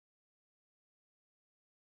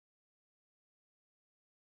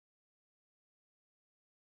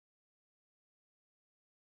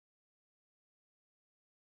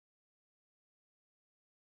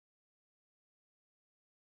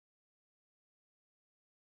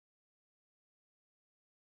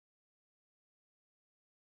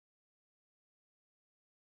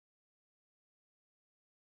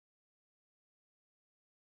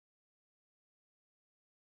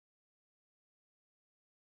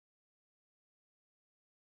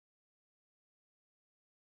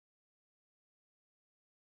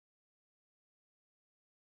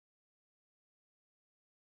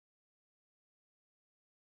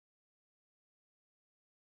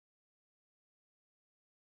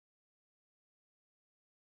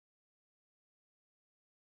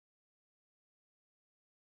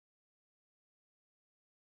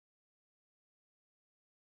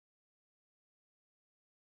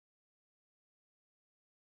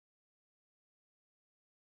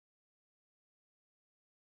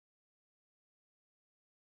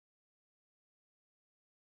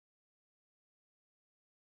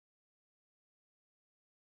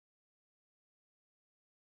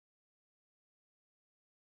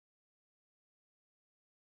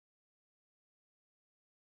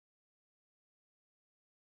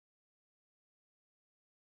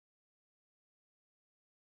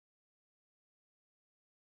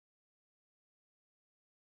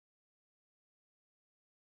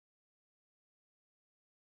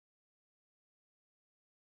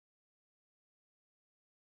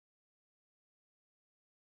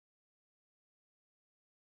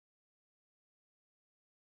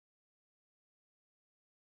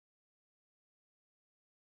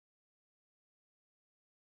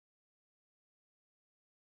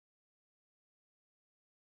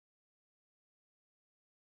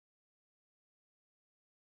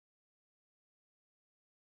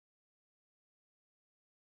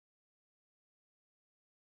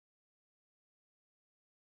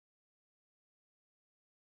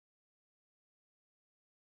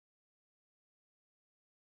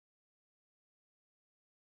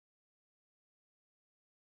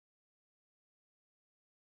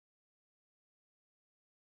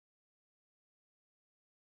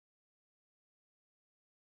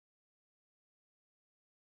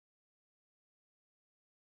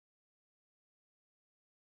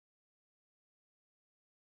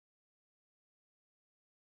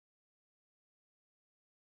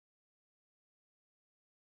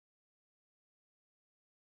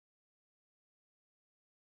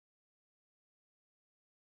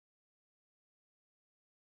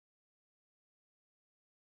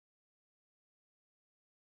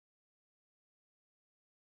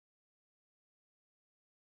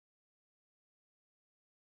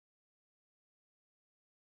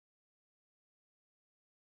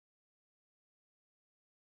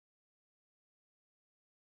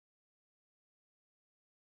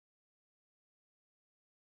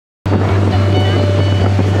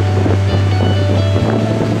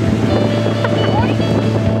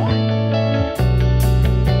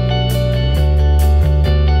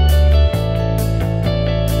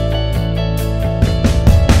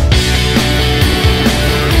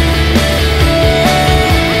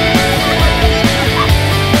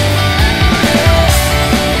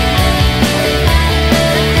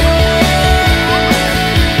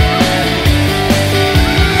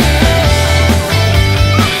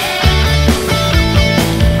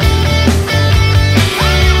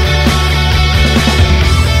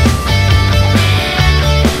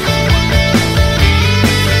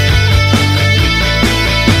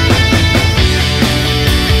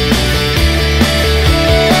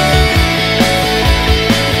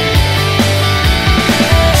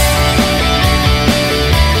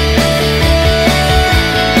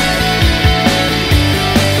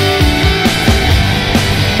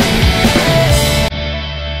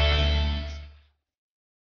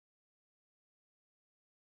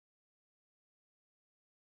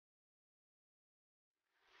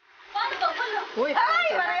Uy, Ay,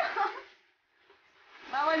 pareho.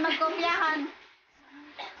 Bawal magkopyahan.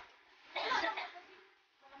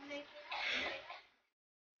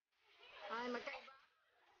 ay, magkaiba.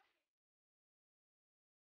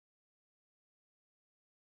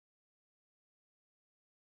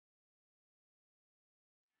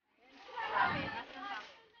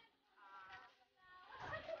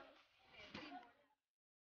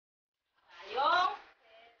 Yung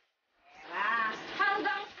pera.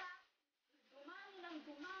 Hanggang sa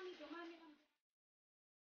dumami ng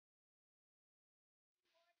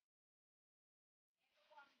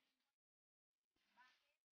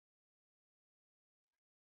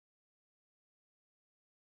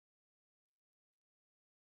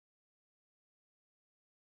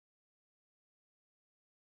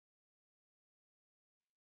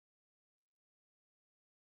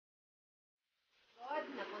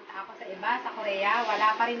Napunta ako sa iba, sa Korea, wala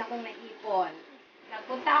pa rin akong naipon.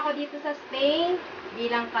 Nagpunta ako dito sa Spain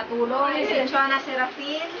bilang katulong. Si Joanna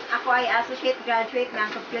Serafin. Ako ay associate graduate ng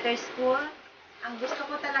computer school. Ang gusto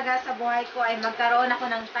ko talaga sa buhay ko ay magkaroon ako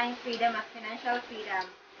ng time freedom at financial freedom.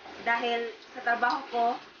 Dahil sa trabaho ko,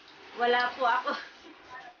 wala po ako.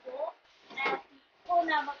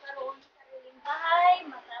 Na magkaroon ng sariling bahay,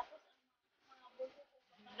 matapos ang mga bunso ko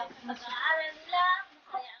mag-aaral nila,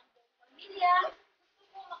 masaya ang buong pamilya.